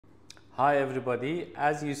Hi everybody,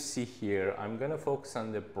 as you see here, I'm going to focus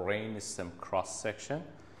on the brainstem cross section.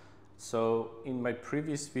 So in my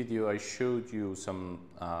previous video, I showed you some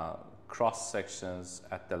cross sections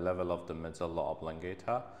at the level of the medulla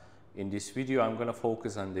oblongata. In this video, I'm going to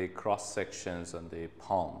focus on the cross sections on the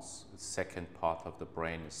pons, the second part of the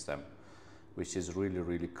brainstem, which is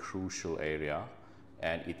really crucial area,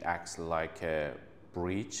 and it acts like a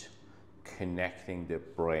bridge connecting the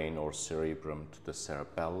brain or cerebrum to the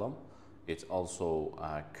cerebellum. It's also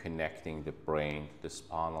connecting the brain to the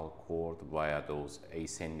spinal cord via those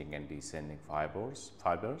ascending and descending fibers.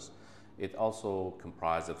 It also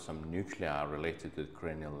comprises of some nuclei related to the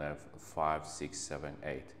cranial nerve 5, 6, 7,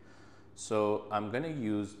 8. So I'm going to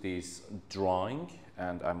use this drawing,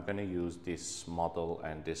 and I'm going to use this model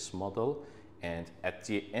and this model. And at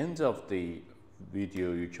the end of the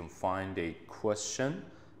video, you can find a question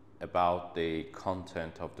about the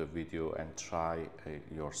content of the video and try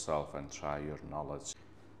yourself and try your knowledge.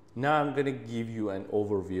 Now I'm going to give you an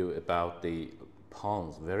overview about the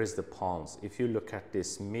pons. Where is the pons? If you look at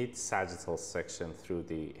this mid-sagittal section through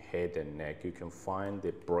the head and neck, you can find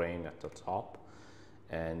the brain at the top,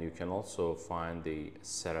 and you can also find the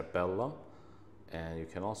cerebellum, and you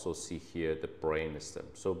can also see here the brainstem.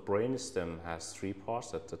 So brainstem has three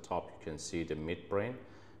parts. At the top you can see the midbrain.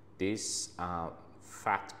 This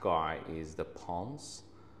fat guy is the pons,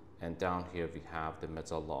 and down here we have the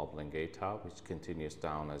medulla oblongata, which continues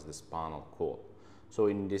down as the spinal cord. So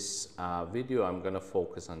in this video, I'm going to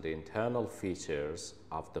focus on the internal features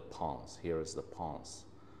of the pons. Here is the pons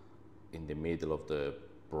in the middle of the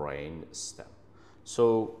brain stem.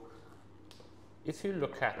 So if you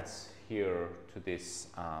look at here to this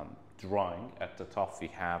drawing, at the top we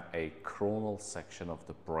have a coronal section of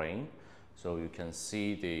the brain. So you can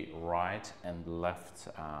see the right and left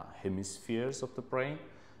hemispheres of the brain.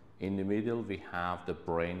 In the middle we have the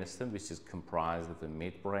brainstem, which is comprised of the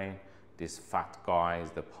midbrain. This fat guy is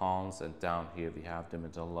the pons, and down here we have the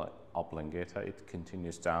medulla oblongata. It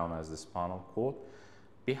continues down as the spinal cord.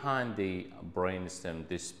 Behind the brainstem,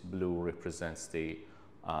 this blue represents the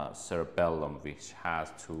cerebellum, which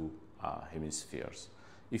has two hemispheres.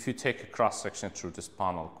 If you take a cross section through the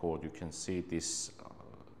spinal cord, you can see this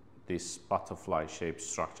butterfly-shaped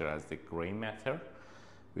structure as the gray matter,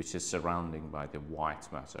 which is surrounding by the white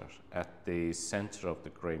matter. At the center of the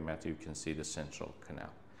gray matter, you can see the central canal.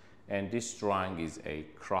 And this drawing is a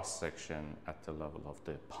cross-section at the level of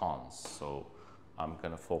the pons. So I'm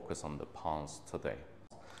going to focus on the pons today.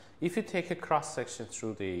 If you take a cross-section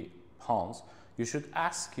through the pons, you should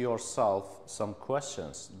ask yourself some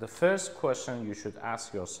questions. The first question you should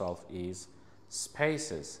ask yourself is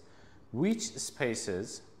spaces. Which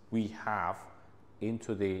spaces we have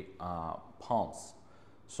into the pons?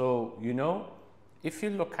 So, you know, if you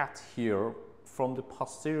look at here from the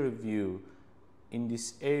posterior view, in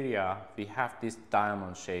this area we have this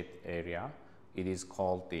diamond shaped area. It is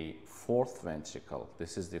called the fourth ventricle.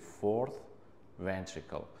 This is the fourth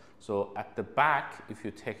ventricle. So at the back, if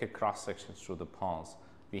you take a cross section through the pons,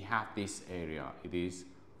 we have this area. It is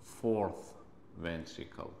fourth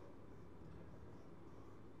ventricle.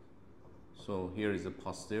 So here is the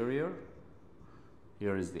posterior,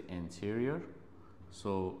 here is the anterior.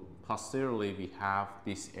 So posteriorly we have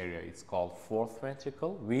this area, it's called fourth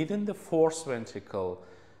ventricle. Within the fourth ventricle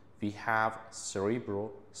we have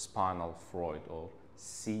cerebrospinal fluid, or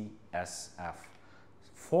CSF.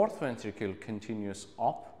 Fourth ventricle continues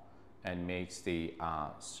up and makes the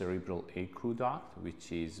cerebral aqueduct,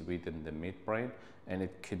 which is within the midbrain, and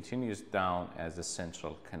it continues down as the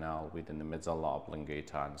central canal within the medulla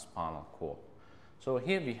oblongata and spinal cord. So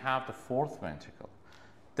here we have the fourth ventricle.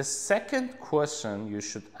 The second question you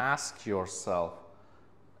should ask yourself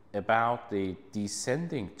about the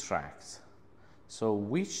descending tracts. So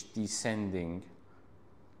which descending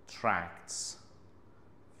tracts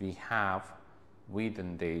we have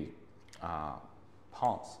within the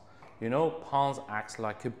pons? You know, pons acts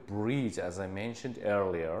like a bridge, as I mentioned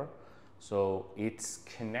earlier. So it's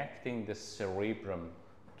connecting the cerebrum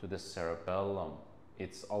to the cerebellum.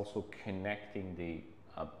 It's also connecting the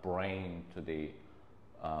brain to the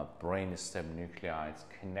brainstem nuclei. It's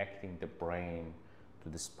connecting the brain to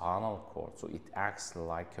the spinal cord. So it acts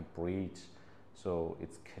like a bridge. So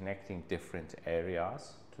it's connecting different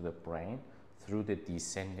areas to the brain through the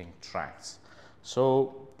descending tracts.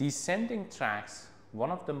 So descending tracts,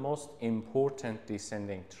 one of the most important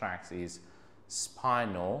descending tracts is the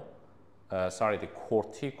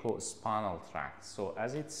corticospinal tract. So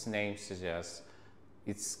as its name suggests,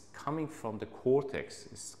 it's coming from the cortex.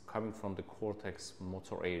 It's coming from the cortex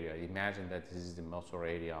motor area. Imagine that this is the motor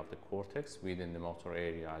area of the cortex. Within the motor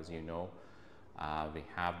area, as you know, We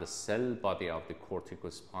have the cell body of the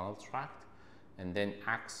corticospinal tract, and then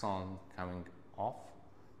axon coming off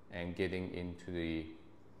and getting into the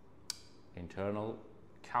internal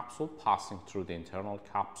capsule, passing through the internal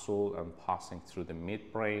capsule and passing through the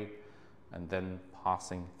midbrain, and then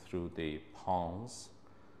passing through the pons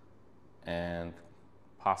and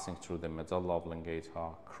passing through the medulla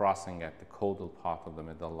oblongata, crossing at the caudal part of the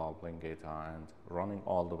medulla oblongata and running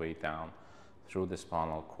all the way down through the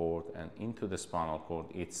spinal cord and into the spinal cord.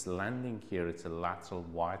 It's landing here, it's a lateral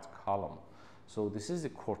white column. So this is the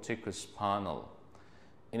corticospinal.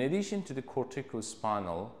 In addition to the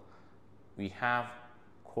corticospinal, we have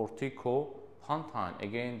corticopontine.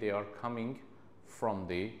 Again, they are coming from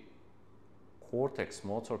the cortex,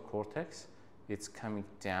 motor cortex. It's coming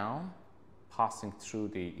down, passing through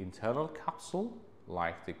the internal capsule,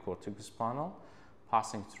 like the corticospinal,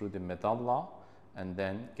 passing through the medulla, and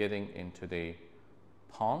then getting into the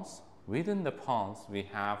pons. Within the pons, we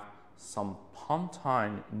have some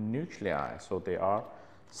Pontine nuclei. So they are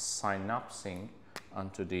synapsing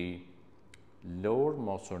onto the lower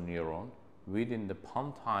motor neuron within the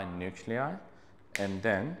Pontine nuclei, and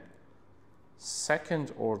then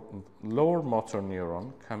second or lower motor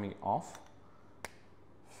neuron coming off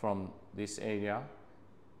from this area,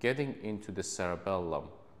 getting into the cerebellum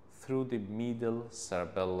through the middle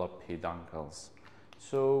cerebellar peduncles.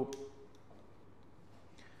 So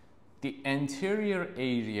the anterior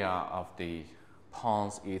area of the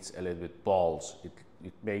pons is a little bit bulged.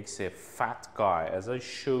 It makes a fat guy. As I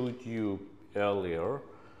showed you earlier,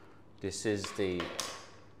 this is the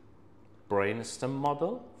brainstem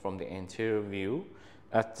model from the anterior view.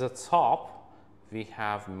 At the top, we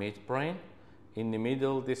have midbrain. In the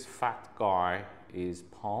middle, this fat guy is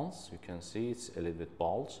pons. You can see it's a little bit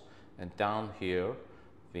bulged. And down here,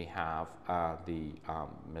 we have the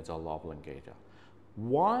medulla oblongata.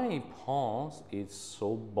 Why pons is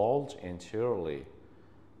so bulged anteriorly?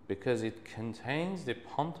 Because it contains the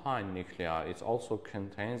Pontine nuclei. It also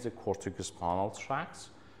contains the corticospinal tracts,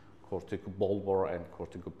 corticobulbar and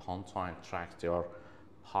corticopontine tracts. They are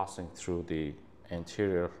passing through the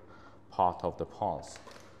anterior part of the pons.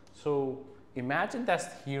 So imagine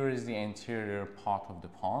that here is the anterior part of the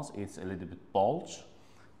pons. It's a little bit bulged.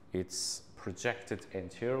 It's projected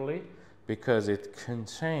anteriorly because it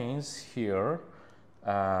contains here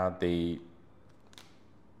the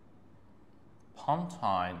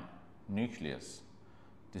Pontine nucleus.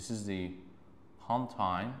 This is the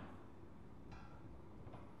Pontine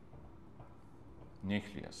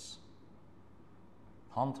nucleus.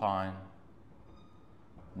 Pontine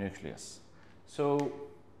nucleus. So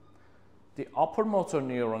the upper motor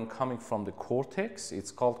neuron coming from the cortex,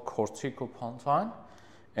 it's called Corticopontine,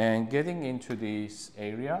 and getting into this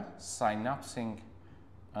area, synapsing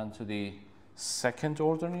onto the second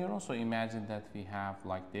order neuron. So imagine that we have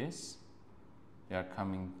like this. They are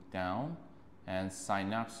coming down and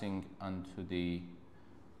synapsing onto the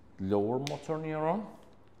lower motor neuron,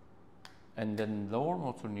 and then lower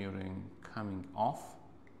motor neuron coming off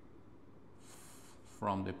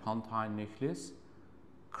from the Pontine nucleus,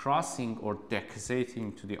 crossing or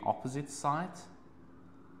decussating to the opposite side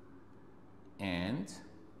and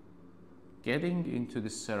getting into the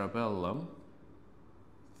cerebellum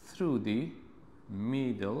through the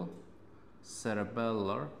middle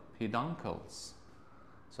cerebellar peduncles.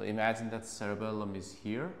 So imagine that cerebellum is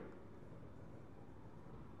here,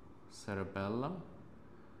 cerebellum.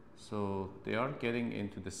 So they are getting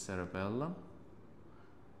into the cerebellum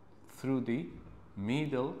through the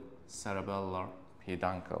middle cerebellar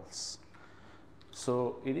peduncles.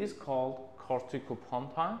 So it is called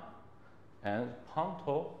Corticopontine and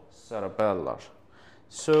Pontocerebellar.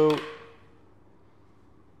 So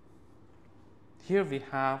here we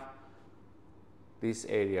have this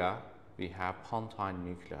area, we have Pontine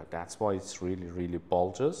nuclei. That's why it's really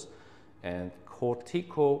bulges. And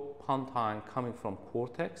Corticopontine coming from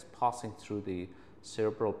cortex, passing through the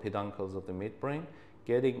cerebral peduncles of the midbrain,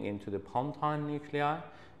 getting into the Pontine nuclei,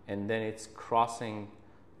 and then it's crossing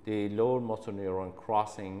the lower motor neuron,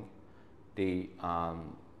 crossing the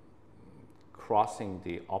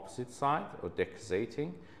opposite side or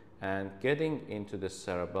decussating, and getting into the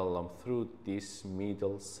cerebellum through these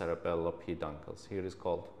middle cerebellar peduncles. Here is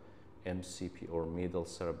called MCP or middle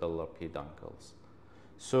cerebellar peduncles.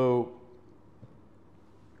 So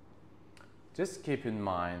just keep in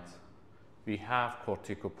mind, we have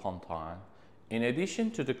Corticopontine. In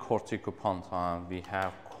addition to the Corticopontine, we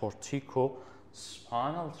have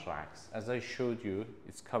Corticospinal tracts. As I showed you,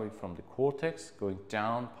 it's coming from the cortex, going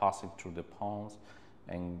down, passing through the pons,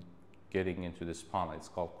 and getting into the spine. It's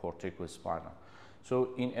called Corticospinal. So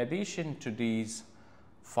in addition to these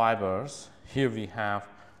fibers. Here we have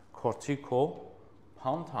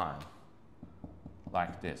Corticopontine,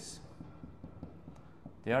 like this.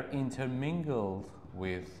 They are intermingled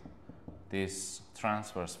with this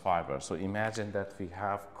transverse fiber. So imagine that we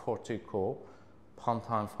have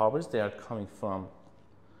Corticopontine fibers. They are coming from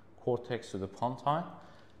cortex to the pontine,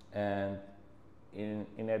 and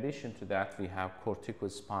in addition to that, we have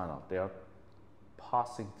CorticoSpinal. They are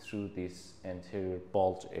passing through this anterior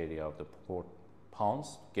bulge area of the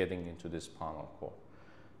pons, getting into the spinal cord.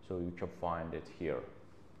 So you can find it here.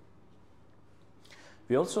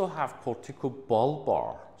 We also have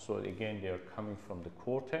Corticobulbar. So again, they are coming from the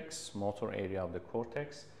cortex, motor area of the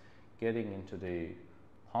cortex, getting into the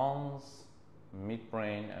pons,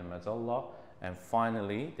 midbrain, and medulla, and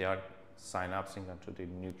finally they are synapsing onto the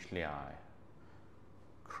nuclei,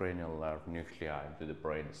 cranial nerve nuclei, into the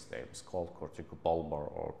brainstem. It's called corticobulbar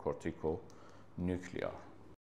or corticonuclear.